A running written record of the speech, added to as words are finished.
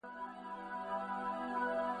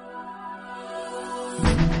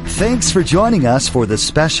Thanks for joining us for the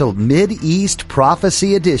special Mid-East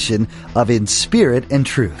Prophecy edition of In Spirit and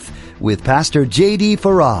Truth with Pastor J.D.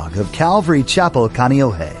 Farag of Calvary Chapel,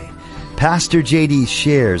 Kaneohe. Pastor J.D.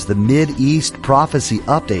 shares the Mid-East Prophecy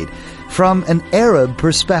update from an Arab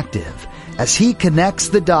perspective as he connects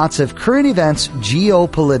the dots of current events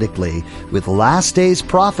geopolitically with last days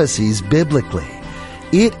prophecies biblically.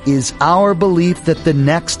 It is our belief that the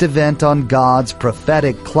next event on God's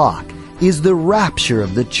prophetic clock is the rapture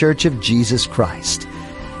of the Church of Jesus Christ.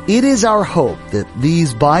 It is our hope that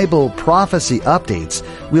these Bible prophecy updates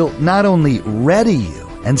will not only ready you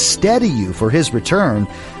and steady you for His return,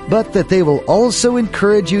 but that they will also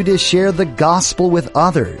encourage you to share the gospel with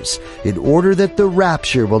others in order that the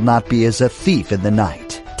rapture will not be as a thief in the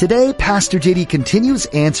night. Today, Pastor J.D. continues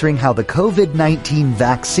answering how the COVID-19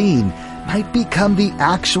 vaccine might become the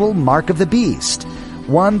actual mark of the beast.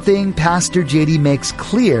 One thing Pastor J.D. makes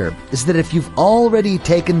clear is that if you've already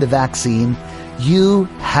taken the vaccine, you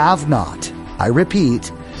have not, I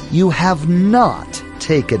repeat, you have not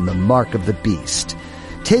taken the mark of the beast.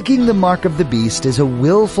 Taking the mark of the beast is a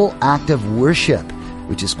willful act of worship,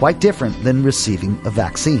 which is quite different than receiving a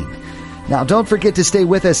vaccine. Now, don't forget to stay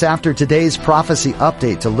with us after today's prophecy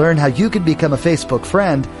update to learn how you can become a Facebook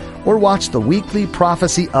friend or watch the weekly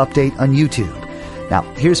prophecy update on YouTube. Now,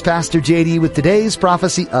 here's Pastor J.D. with today's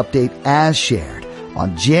prophecy update as shared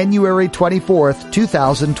on January 24th,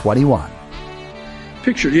 2021.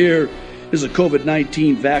 Pictured here is a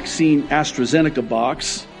COVID-19 vaccine AstraZeneca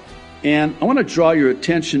box, and I want to draw your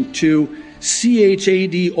attention to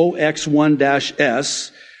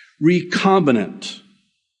CHADOX1-S, recombinant.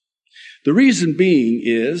 The reason being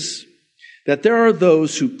is that there are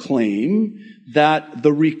those who claim that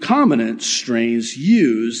the recombinant strains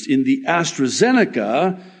used in the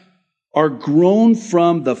AstraZeneca are grown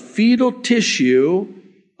from the fetal tissue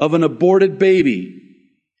of an aborted baby.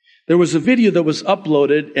 There was a video that was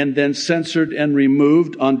uploaded and then censored and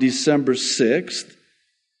removed on December 6th,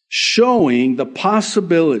 showing the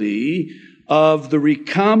possibility of the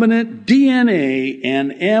recombinant DNA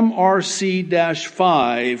and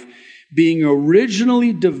MRC-5 being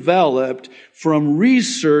originally developed from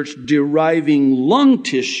research deriving lung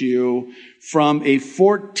tissue from a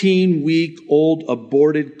 14-week-old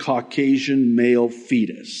aborted Caucasian male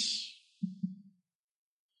fetus.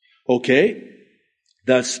 Okay,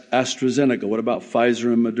 that's AstraZeneca. What about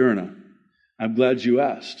Pfizer and Moderna? I'm glad you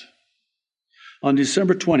asked. On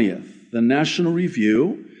December 20th, the National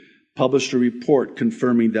Review published a report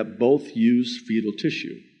confirming that both use fetal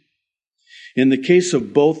tissue. In the case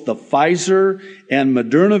of both the Pfizer and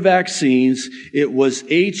Moderna vaccines, it was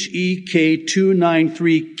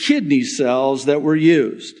HEK293 kidney cells that were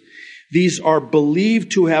used. These are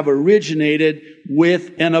believed to have originated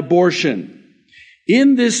with an abortion.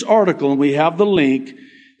 In this article, and we have the link,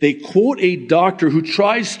 they quote a doctor who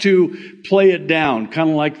tries to play it down, kind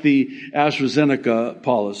of like the AstraZeneca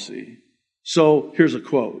policy. So here's a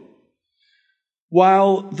quote.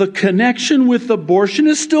 While the connection with abortion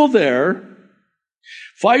is still there,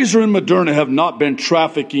 Pfizer and Moderna have not been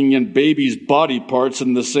trafficking in babies' body parts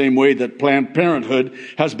in the same way that Planned Parenthood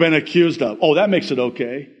has been accused of. Oh, that makes it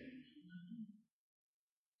okay.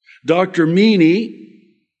 Dr.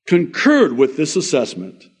 Meany concurred with this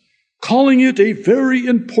assessment, calling it a very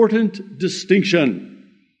important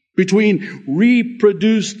distinction between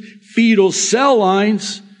reproduced fetal cell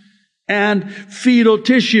lines and fetal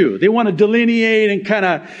tissue. They want to delineate and kind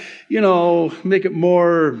of, make it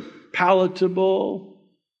more palatable.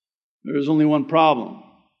 There's only one problem.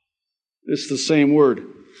 It's the same word,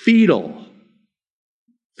 fetal.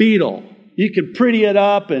 Fetal. You can pretty it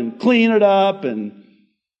up and clean it up and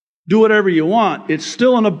do whatever you want. It's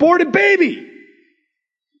still an aborted baby.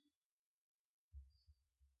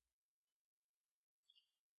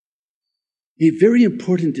 A very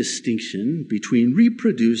important distinction between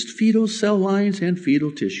reproduced fetal cell lines and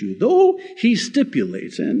fetal tissue, though he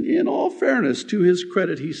stipulates, and in all fairness, to his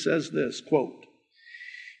credit, he says this, quote,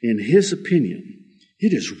 in his opinion,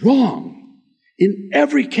 it is wrong in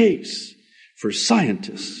every case for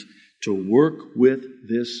scientists to work with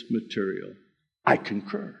this material. I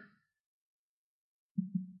concur.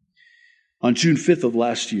 On June 5th of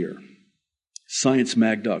last year,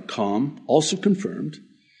 ScienceMag.com also confirmed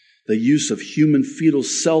the use of human fetal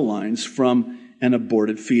cell lines from an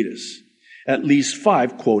aborted fetus. At least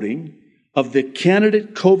 5, quoting, of the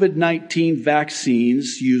candidate COVID-19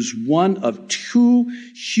 vaccines use one of two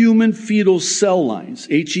human fetal cell lines,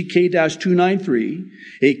 HEK-293,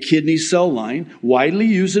 a kidney cell line widely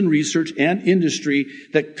used in research and industry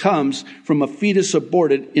that comes from a fetus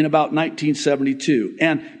aborted in about 1972,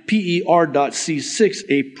 and PER.C6,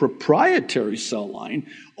 a proprietary cell line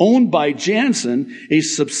owned by Janssen, a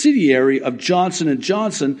subsidiary of Johnson &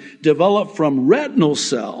 Johnson, developed from retinal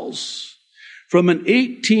cells from an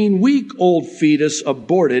 18-week-old fetus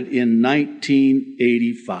aborted in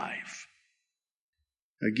 1985.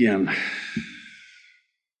 Again,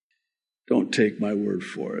 don't take my word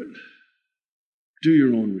for it. Do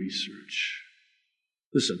your own research.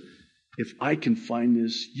 Listen, if I can find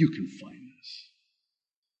this, you can find this.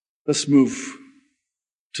 Let's move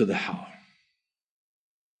to the how.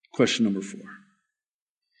 Question number 4.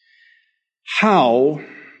 How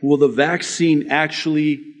will the vaccine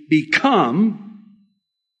actually become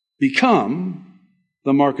the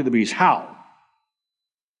mark of the beast? How?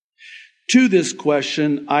 To this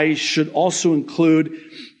question, I should also include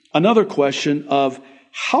another question of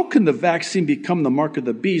how can the vaccine become the mark of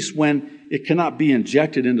the beast when it cannot be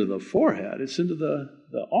injected into the forehead? It's into the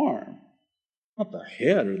arm, not the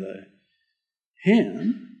head or the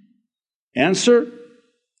hand. Answer,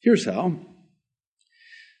 here's how.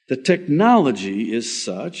 The technology is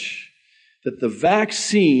such that the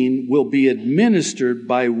vaccine will be administered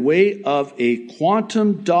by way of a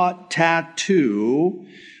quantum dot tattoo,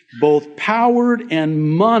 both powered and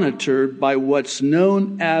monitored by what's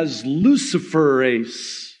known as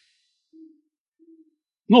luciferase.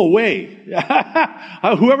 No way.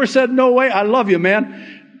 Whoever said no way, I love you, man.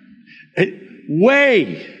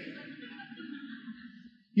 Way.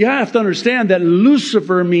 You have to understand that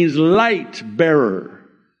Lucifer means light bearer.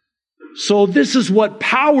 So this is what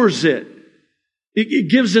powers it.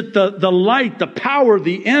 It gives it the light, the power,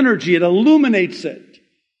 the energy. It illuminates it.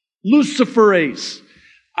 Luciferase.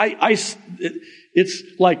 It's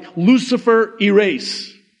like Lucifer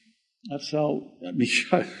erase. That's how.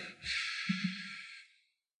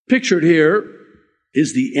 Pictured here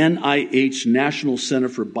is the NIH National Center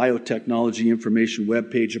for Biotechnology information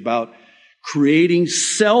webpage about creating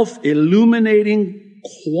self-illuminating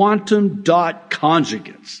quantum dot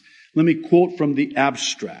conjugates. Let me quote from the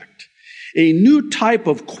abstract. A new type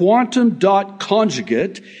of quantum dot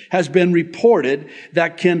conjugate has been reported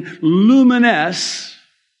that can luminesce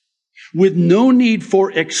with no need for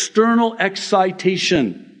external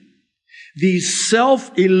excitation. These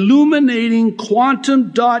self-illuminating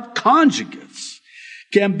quantum dot conjugates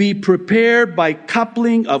can be prepared by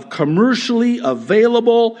coupling of commercially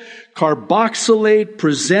available carboxylate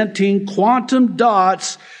presenting quantum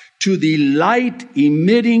dots to the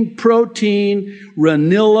light-emitting protein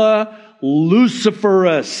Ranella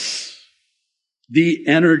luciferase. The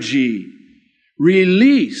energy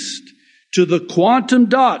released to the quantum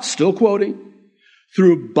dots, still quoting,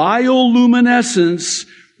 through bioluminescence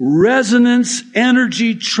resonance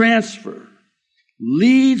energy transfer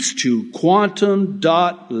leads to quantum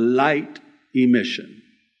dot light emission.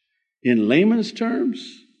 In layman's terms,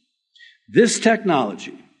 this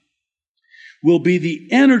technology will be the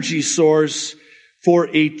energy source for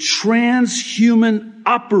a transhuman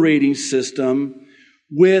operating system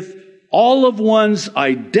with all of one's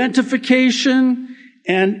identification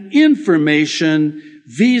and information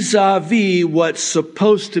vis-a-vis what's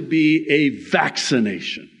supposed to be a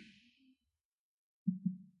vaccination.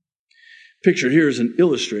 Pictured here is an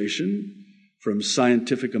illustration from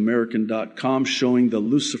scientificamerican.com showing the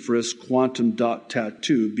luciferase quantum dot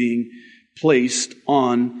tattoo being placed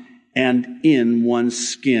on and in one's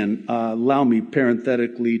skin. Allow me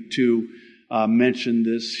parenthetically to mention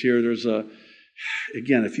this here. There's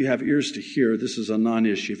again, if you have ears to hear, this is a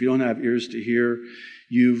non-issue. If you don't have ears to hear,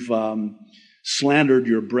 you've slandered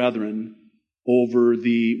your brethren over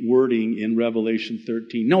the wording in Revelation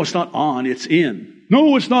 13. No, it's not on, it's in.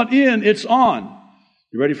 No, it's not in, it's on.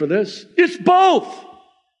 You ready for this? It's both.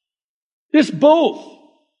 It's both.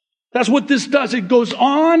 That's what this does. It goes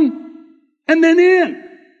on and then in.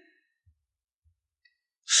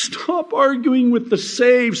 Stop arguing with the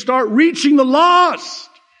saved. Start reaching the lost.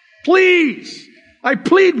 Please. I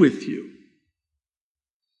plead with you.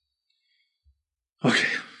 Okay.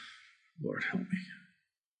 Lord, help me.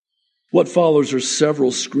 What follows are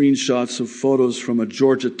several screenshots of photos from a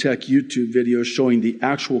Georgia Tech YouTube video showing the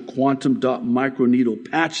actual quantum dot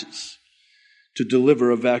microneedle patches to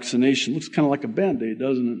deliver a vaccination. Looks kind of like a Band-Aid,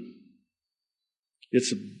 doesn't it?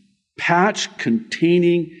 It's a patch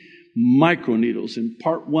containing microneedles. In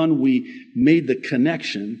part 1, we made the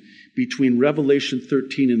connection between Revelation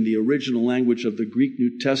 13 and the original language of the Greek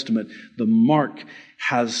New Testament. The mark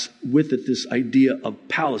has with it this idea of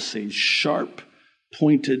palisades, sharp,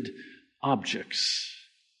 pointed objects.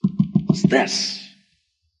 What's this?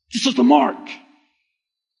 This is the mark.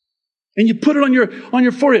 And you put it on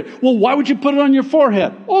your forehead. Well, why would you put it on your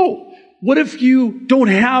forehead? Oh, what if you don't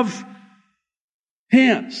have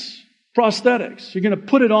hands, prosthetics? You're going to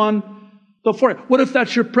put it on the forehead. What if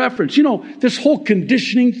that's your preference? You know, this whole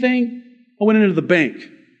conditioning thing. I went into the bank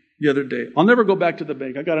the other day. I'll never go back to the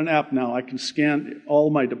bank. I got an app now. I can scan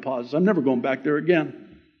all my deposits. I'm never going back there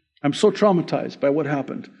again. I'm so traumatized by what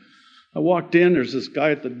happened. I walked in. There's this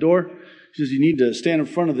guy at the door. He says, you need to stand in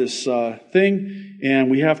front of this thing, and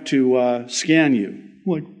we have to scan you. I'm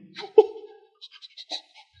like,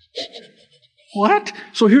 what?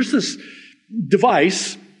 So here's this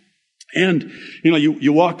device, and, you know,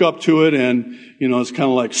 you walk up to it, and, you know, it's kind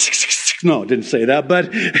of like, no, it didn't say that, but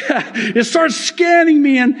it starts scanning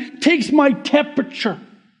me and takes my temperature,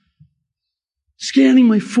 scanning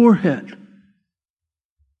my forehead.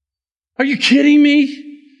 Are you kidding me?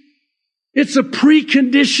 It's a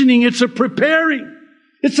preconditioning. It's a preparing.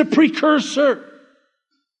 It's a precursor.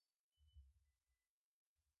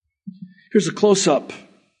 Here's a close-up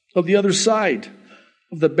of the other side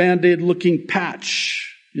of the Band-Aid looking patch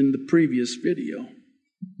in the previous video.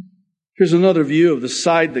 Here's another view of the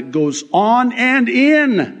side that goes on and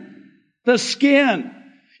in the skin.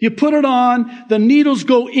 You put it on, the needles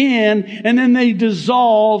go in, and then they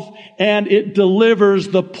dissolve, and it delivers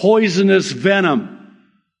the poisonous venom.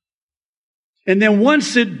 And then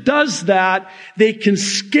once it does that, they can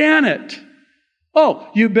scan it. Oh,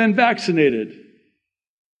 you've been vaccinated.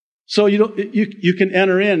 So you can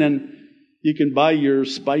enter in and you can buy your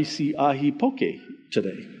spicy ahi poke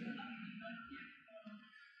today.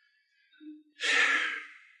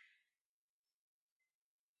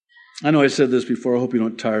 I know I said this before. I hope you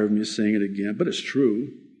don't tire of me saying it again, but it's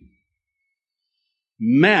true.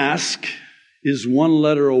 Mask is one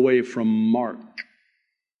letter away from mark.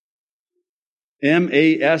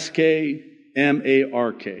 M-A-S-K,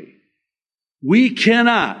 M-A-R-K. We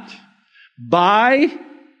cannot buy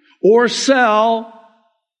or sell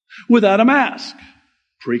without a mask.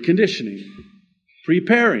 Preconditioning,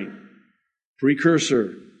 preparing,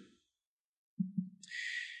 precursor.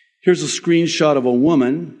 Here's a screenshot of a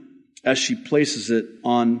woman as she places it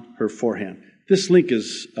on her forehand. This link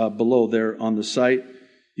is below there on the site.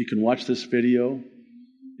 You can watch this video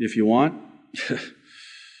if you want.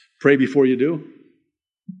 Pray before you do.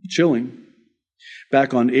 Chilling.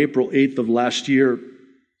 Back on April 8th of last year,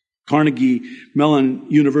 Carnegie Mellon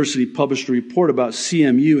University published a report about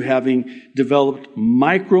CMU having developed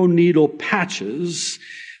microneedle patches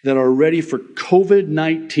that are ready for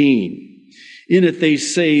COVID-19. In it, they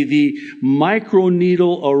say the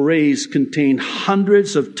microneedle arrays contain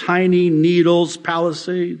hundreds of tiny needles,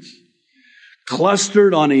 palisades,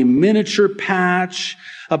 clustered on a miniature patch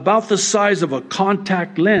about the size of a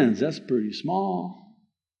contact lens. That's pretty small.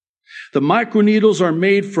 The microneedles are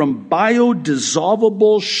made from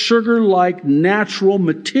biodissolvable, sugar-like natural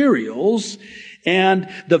materials, and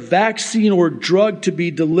the vaccine or drug to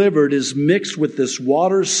be delivered is mixed with this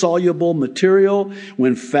water-soluble material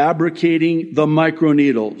when fabricating the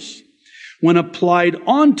microneedles. When applied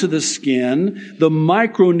onto the skin, the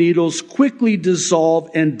microneedles quickly dissolve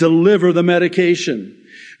and deliver the medication.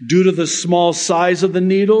 Due to the small size of the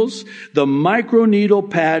needles, the microneedle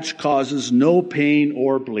patch causes no pain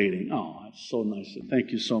or bleeding. Oh, that's so nice. Thank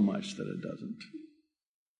you so much that it doesn't.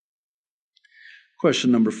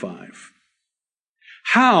 Question number 5.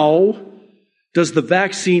 How does the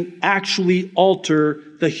vaccine actually alter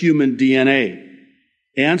the human DNA?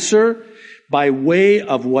 Answer: by way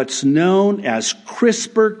of what's known as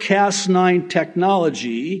CRISPR-Cas9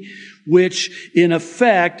 technology, which in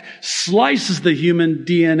effect slices the human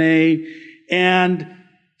DNA and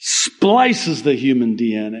splices the human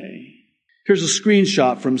DNA. Here's a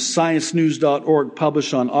screenshot from ScienceNews.org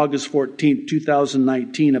published on August 14,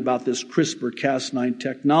 2019 about this CRISPR-Cas9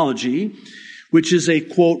 technology, which is a,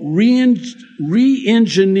 quote,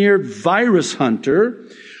 re-engineered virus hunter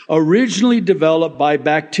originally developed by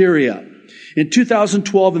bacteria. In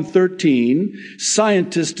 2012 and 13,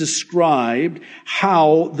 scientists described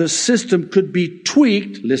how the system could be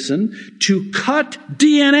tweaked, listen, to cut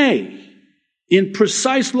DNA in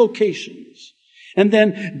precise locations, and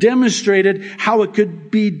then demonstrated how it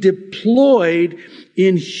could be deployed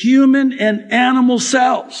in human and animal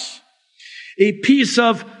cells. A piece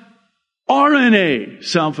of RNA,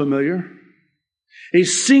 sound familiar? A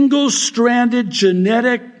single-stranded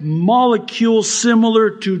genetic molecule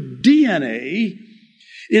similar to DNA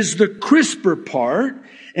is the CRISPR part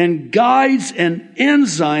and guides an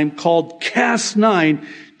enzyme called Cas9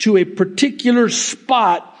 to a particular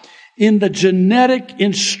spot in the genetic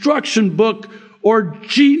instruction book or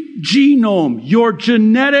genome, your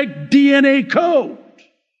genetic DNA code.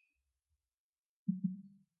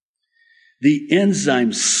 The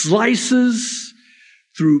enzyme slices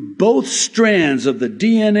through both strands of the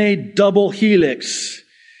DNA double helix.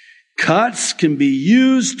 Cuts can be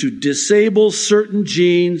used to disable certain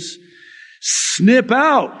genes, snip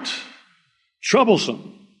out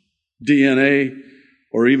troublesome DNA,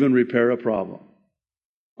 or even repair a problem.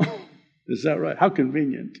 Is that right? How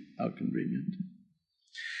convenient. How convenient.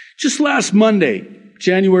 Just last Monday,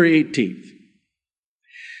 January 18th,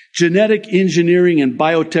 Genetic Engineering and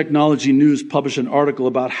Biotechnology News published an article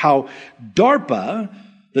about how DARPA,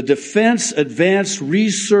 the Defense Advanced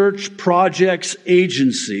Research Projects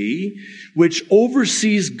Agency, which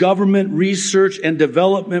oversees government research and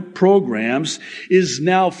development programs, is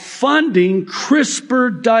now funding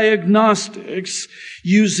CRISPR diagnostics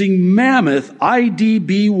using mammoth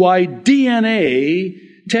IDBY DNA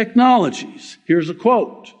technologies. Here's a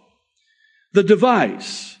quote. The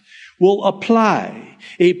device will apply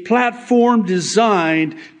a platform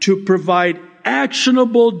designed to provide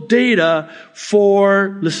actionable data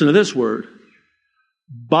for, listen to this word,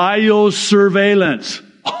 biosurveillance.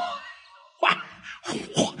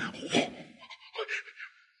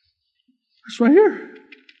 It's right here.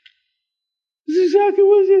 This is exactly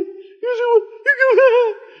what it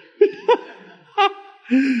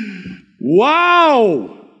is.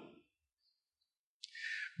 Wow!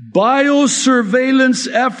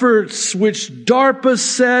 Biosurveillance efforts, which DARPA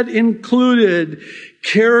said included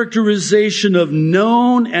characterization of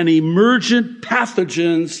known and emergent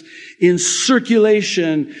pathogens in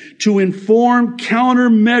circulation to inform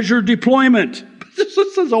countermeasure deployment. This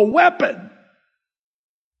is a weapon.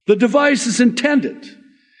 The device is intended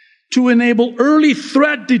to enable early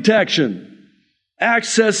threat detection,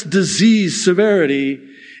 access disease severity,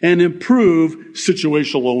 and improve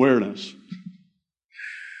situational awareness.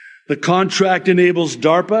 The contract enables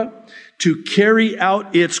DARPA to carry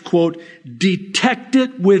out its, quote, detect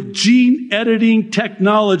it with gene editing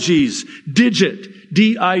technologies, DIGIT,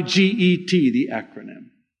 D-I-G-E-T, the acronym.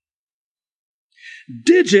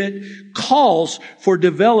 DIGIT calls for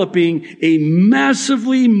developing a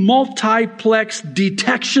massively multiplex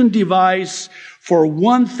detection device for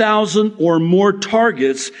 1,000 or more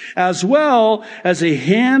targets, as well as a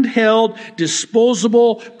handheld,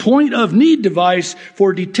 disposable, point-of-need device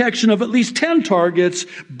for detection of at least 10 targets,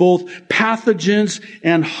 both pathogens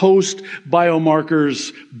and host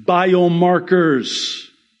biomarkers.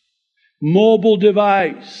 Mobile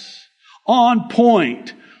device, on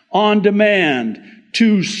point, on demand,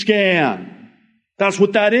 to scan. That's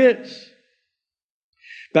what that is.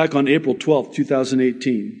 Back on April 12th,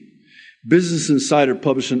 2018, Business Insider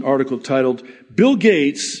published an article titled, Bill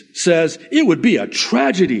Gates says it would be a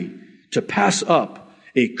tragedy to pass up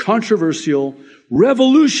a controversial,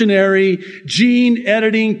 revolutionary gene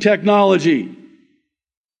editing technology.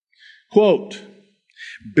 Quote,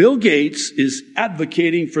 Bill Gates is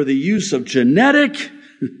advocating for the use of genetic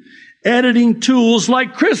editing tools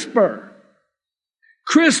like CRISPR.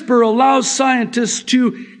 CRISPR allows scientists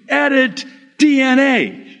to edit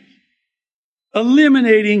DNA,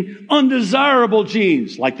 eliminating undesirable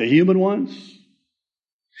genes like the human ones,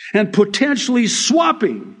 and potentially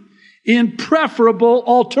swapping in preferable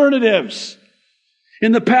alternatives.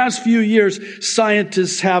 In the past few years,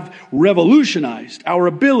 scientists have revolutionized our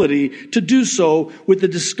ability to do so with the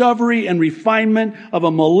discovery and refinement of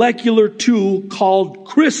a molecular tool called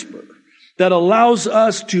CRISPR that allows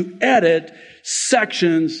us to edit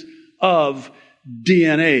sections of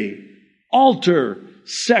DNA, alter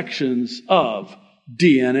sections of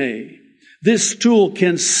DNA. This tool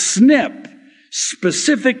can snip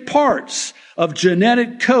specific parts of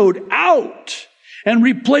genetic code out and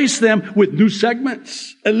replace them with new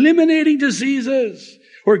segments, eliminating diseases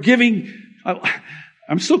or giving,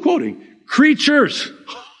 I'm still quoting, creatures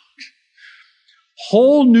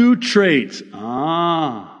whole new traits.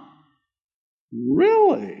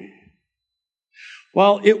 Really?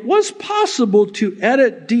 While it was possible to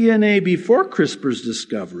edit DNA before CRISPR's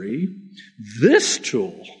discovery, this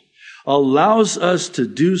tool allows us to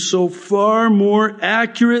do so far more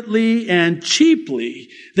accurately and cheaply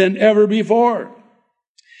than ever before.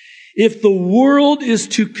 If the world is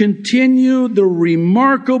to continue the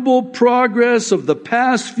remarkable progress of the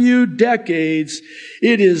past few decades,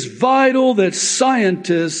 it is vital that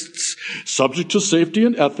scientists, subject to safety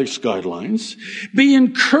and ethics guidelines, be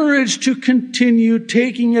encouraged to continue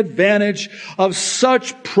taking advantage of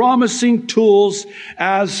such promising tools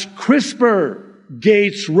as CRISPR,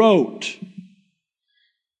 Gates wrote.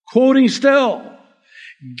 Quoting still,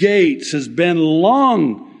 Gates has been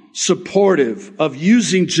long supportive of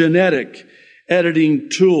using genetic editing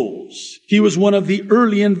tools. He was one of the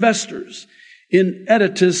early investors in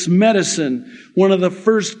Editas Medicine, one of the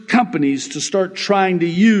first companies to start trying to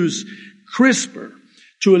use CRISPR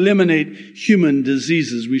to eliminate human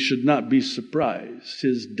diseases. We should not be surprised.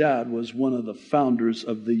 His dad was one of the founders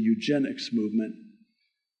of the eugenics movement.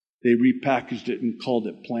 They repackaged it and called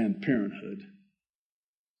it Planned Parenthood.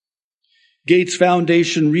 Gates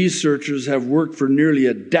Foundation researchers have worked for nearly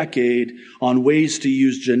a decade on ways to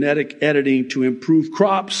use genetic editing to improve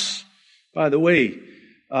crops. By the way,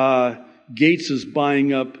 Gates is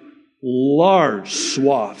buying up large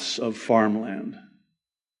swaths of farmland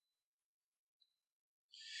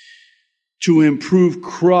to improve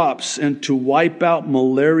crops and to wipe out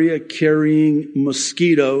malaria-carrying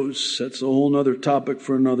mosquitoes. That's a whole other topic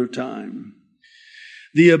for another time.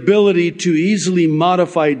 The ability to easily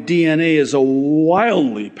modify DNA is a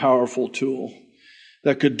wildly powerful tool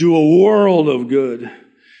that could do a world of good,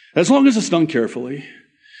 as long as it's done carefully.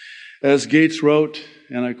 As Gates wrote,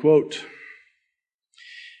 and I quote,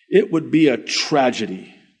 "It would be a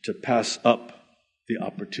tragedy to pass up the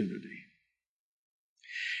opportunity."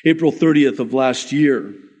 April 30th of last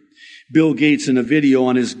year, Bill Gates, in a video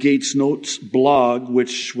on his Gates Notes blog,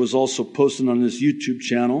 which was also posted on his YouTube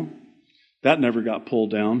channel, that never got pulled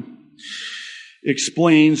down,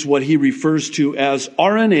 explains what he refers to as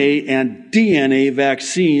RNA and DNA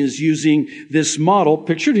vaccines using this model,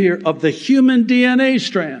 pictured here, of the human DNA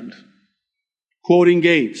strand. Quoting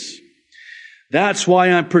Gates, "That's why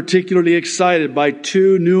I'm particularly excited by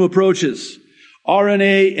two new approaches,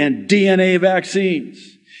 RNA and DNA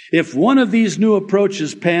vaccines. If one of these new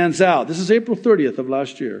approaches pans out," this is April 30th of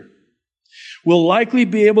last year, "we'll likely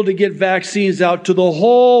be able to get vaccines out to the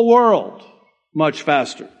whole world much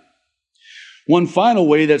faster. One final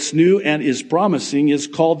way that's new and is promising is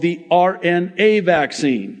called the RNA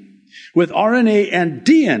vaccine. With RNA and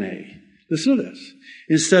DNA, listen to this,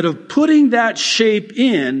 instead of putting that shape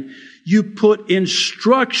in, you put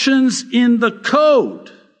instructions in the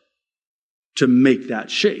code to make that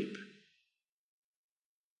shape."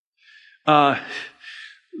 Let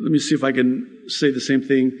me see if I can say the same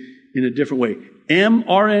thing in a different way.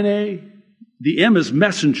 mRNA, the M is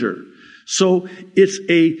messenger. So it's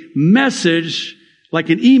a message, like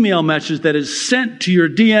an email message, that is sent to your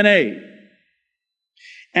DNA.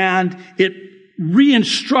 And it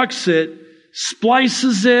re-instructs it,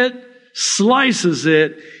 splices it, slices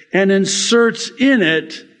it, and inserts in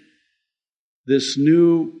it this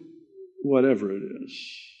new whatever it is.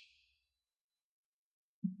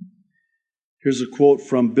 Here's a quote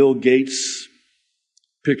from Bill Gates,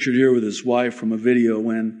 pictured here with his wife, from a video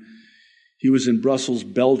when he was in Brussels,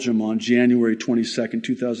 Belgium on January 22nd,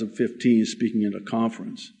 2015, speaking at a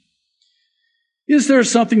conference. "Is there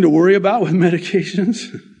something to worry about with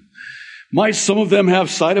medications? Might some of them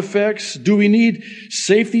have side effects? Do we need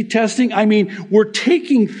safety testing? I mean, we're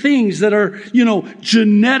taking things that are,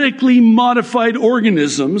 genetically modified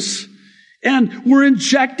organisms, and we're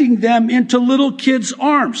injecting them into little kids'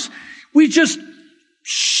 arms. We just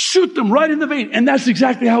shoot them right in the vein." And that's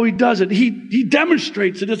exactly how he does it. He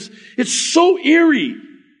demonstrates it. It's so eerie.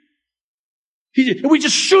 We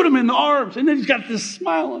just shoot him in the arms, and then he's got this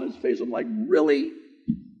smile on his face. I'm like, really?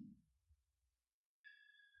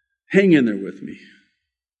 Hang in there with me.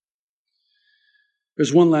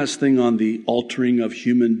 There's one last thing on the altering of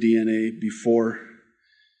human DNA before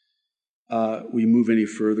we move any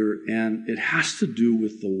further, and it has to do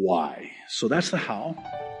with the why. So that's the how.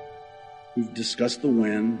 We've discussed the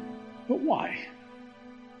when, but why?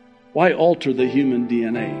 Why alter the human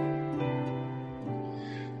DNA?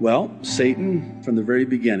 Well, Satan, from the very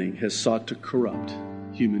beginning, has sought to corrupt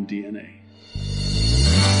human DNA.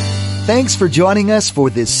 Thanks for joining us for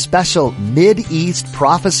this special Mid-East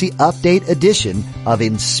Prophecy Update edition of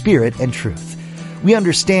In Spirit and Truth. We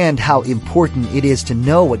understand how important it is to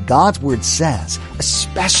know what God's Word says,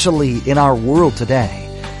 especially in our world today.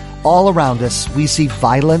 All around us, we see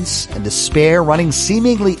violence and despair running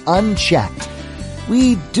seemingly unchecked.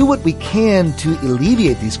 We do what we can to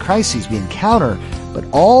alleviate these crises we encounter, but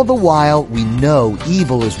all the while we know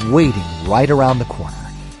evil is waiting right around the corner.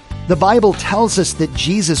 The Bible tells us that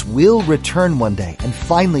Jesus will return one day and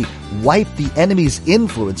finally wipe the enemy's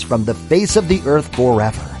influence from the face of the earth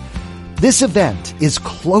forever. This event is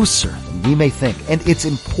closer than we may think, and it's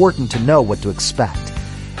important to know what to expect.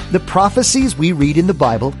 The prophecies we read in the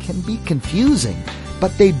Bible can be confusing,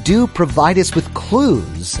 but they do provide us with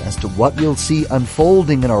clues as to what we'll see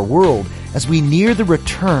unfolding in our world as we near the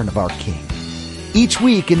return of our King. Each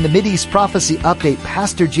week in the Mideast Prophecy Update,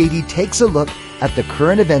 Pastor JD takes a look at the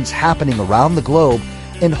current events happening around the globe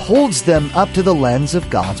and holds them up to the lens of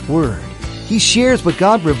God's Word. He shares what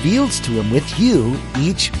God reveals to him with you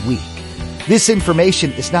each week. This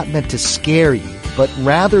information is not meant to scare you, but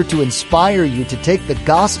rather to inspire you to take the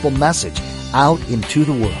gospel message out into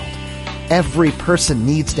the world. Every person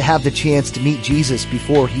needs to have the chance to meet Jesus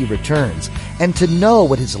before he returns and to know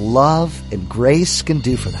what his love and grace can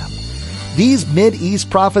do for them. These Mideast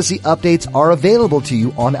Prophecy Updates are available to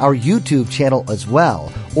you on our YouTube channel as well,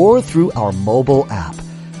 or through our mobile app.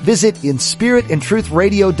 Visit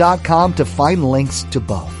inspiritandtruthradio.com to find links to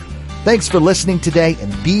both. Thanks for listening today,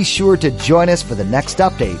 and be sure to join us for the next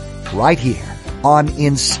update right here on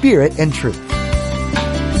In Spirit and Truth.